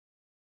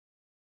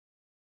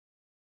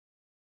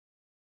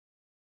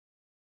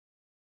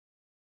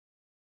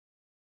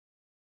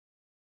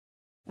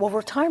Well,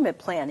 retirement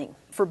planning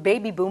for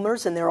baby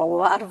boomers, and there are a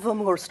lot of them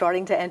who are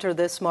starting to enter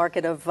this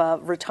market of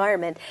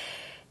retirement,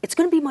 it's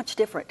going to be much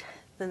different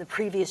than the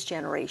previous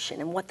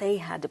generation and what they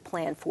had to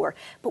plan for.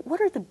 But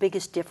what are the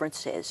biggest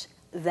differences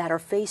that are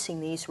facing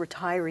these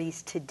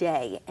retirees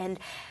today? And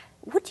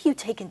what do you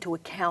take into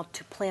account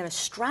to plan a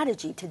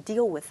strategy to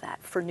deal with that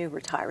for new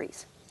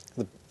retirees?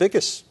 The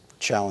biggest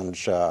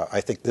challenge,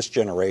 I think, this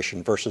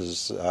generation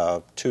versus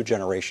 2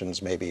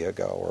 generations maybe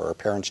ago, or our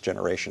parents'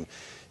 generation,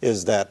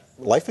 is that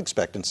life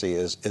expectancy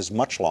is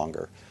much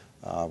longer.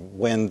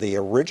 When the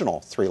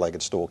original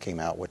three-legged stool came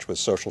out, which was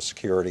Social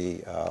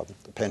Security,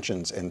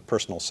 pensions, and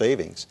personal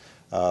savings,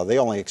 they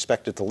only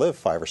expected to live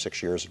 5 or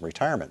 6 years in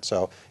retirement.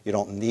 So you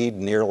don't need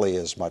nearly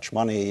as much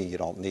money. You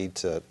don't need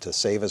to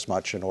save as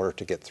much in order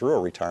to get through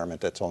a retirement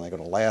that's only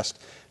going to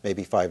last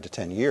maybe 5 to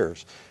 10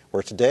 years.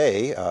 Where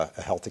today, a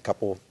healthy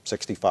couple,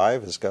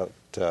 65, has got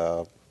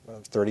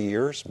 30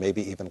 years,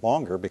 maybe even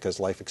longer, because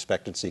life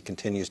expectancy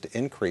continues to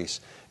increase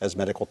as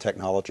medical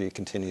technology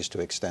continues to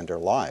extend our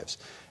lives.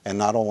 And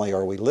not only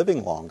are we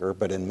living longer,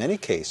 but in many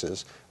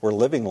cases, we're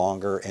living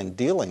longer and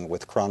dealing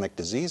with chronic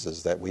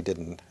diseases that we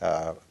didn't,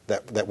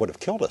 that would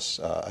have killed us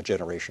a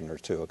generation or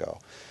 2 ago.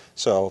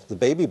 So the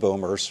baby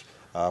boomers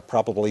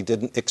probably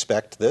didn't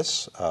expect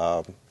this,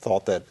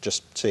 thought that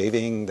just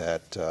saving,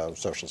 that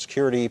Social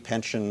Security,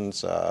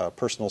 pensions,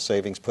 personal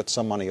savings, put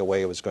some money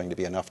away was going to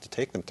be enough to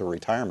take them through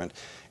retirement,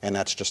 and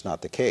that's just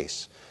not the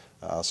case.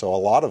 So a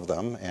lot of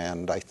them,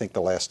 and I think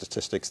the last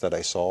statistics that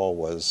I saw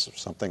was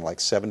something like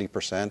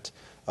 70%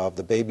 of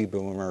the baby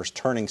boomers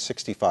turning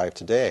 65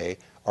 today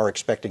are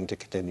expecting to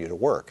continue to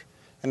work.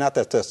 And not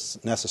that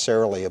that's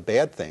necessarily a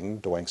bad thing,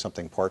 doing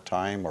something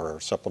part-time or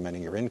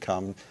supplementing your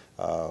income.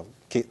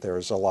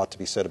 There's a lot to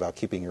be said about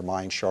keeping your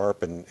mind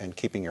sharp and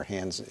keeping your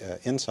hands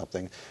in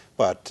something,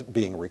 but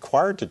being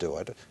required to do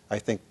it, I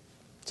think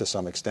to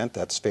some extent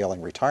that's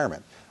failing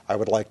retirement. I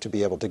would like to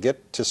be able to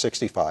get to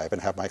 65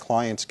 and have my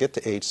clients get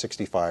to age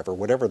 65 or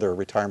whatever their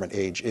retirement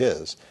age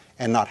is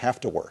and not have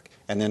to work.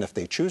 And then if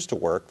they choose to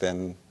work,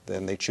 then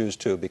they choose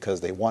to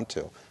because they want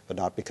to, but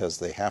not because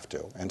they have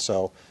to. And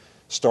so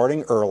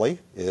starting early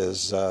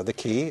is the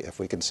key, if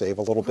we can save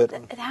a little bit.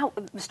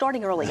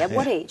 Starting early, at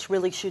what age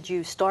really should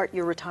you start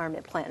your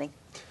retirement planning?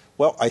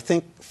 Well, I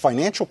think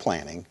financial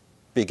planning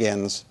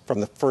begins from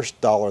the first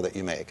dollar that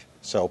you make.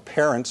 So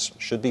parents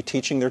should be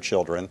teaching their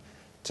children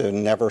to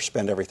never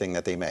spend everything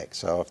that they make.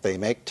 So if they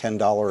make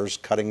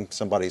 $10 cutting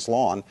somebody's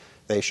lawn,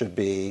 they should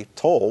be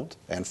told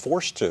and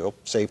forced to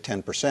save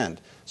 10%,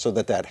 so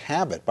that that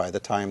habit, by the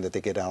time that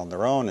they get out on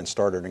their own and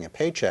start earning a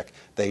paycheck,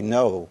 they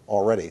know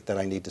already that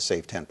I need to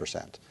save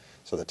 10%.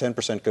 So the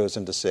 10% goes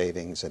into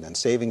savings, and then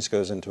savings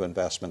goes into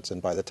investments,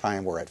 and by the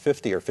time we're at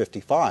 50 or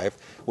 55,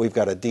 we've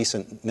got a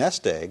decent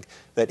nest egg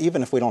that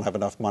even if we don't have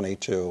enough money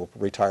to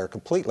retire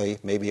completely,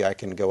 maybe I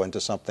can go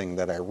into something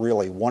that I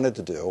really wanted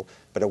to do,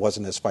 but it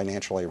wasn't as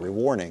financially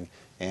rewarding,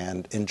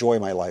 and enjoy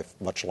my life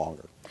much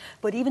longer.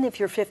 But even if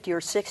you're 50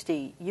 or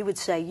 60, you would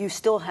say you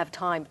still have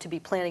time to be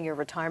planning your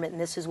retirement,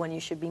 and this is when you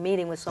should be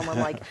meeting with someone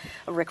like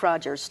Rick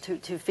Rogers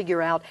to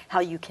figure out how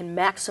you can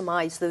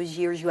maximize those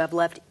years you have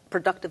left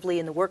productively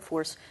in the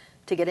workforce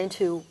to get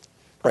into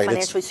a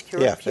financially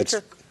secure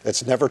future.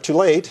 It's never too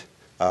late,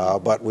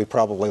 but we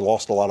probably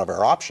lost a lot of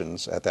our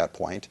options at that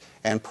point,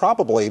 and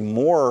probably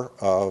more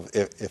of,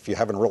 if you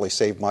haven't really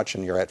saved much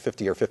and you're at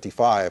 50 or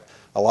 55,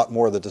 a lot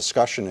more of the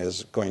discussion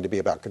is going to be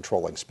about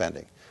controlling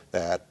spending.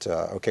 That,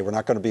 okay, we're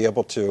not going to be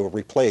able to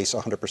replace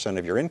 100%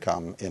 of your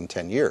income in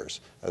 10 years.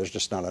 There's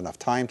just not enough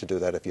time to do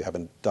that if you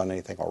haven't done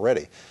anything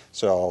already.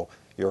 So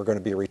you're going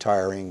to be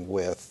retiring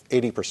with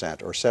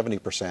 80% or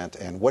 70%,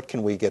 and what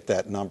can we get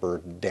that number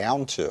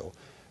down to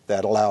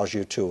that allows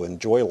you to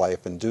enjoy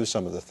life and do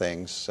some of the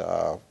things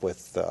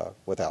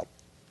without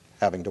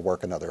having to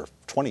work another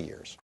 20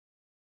 years?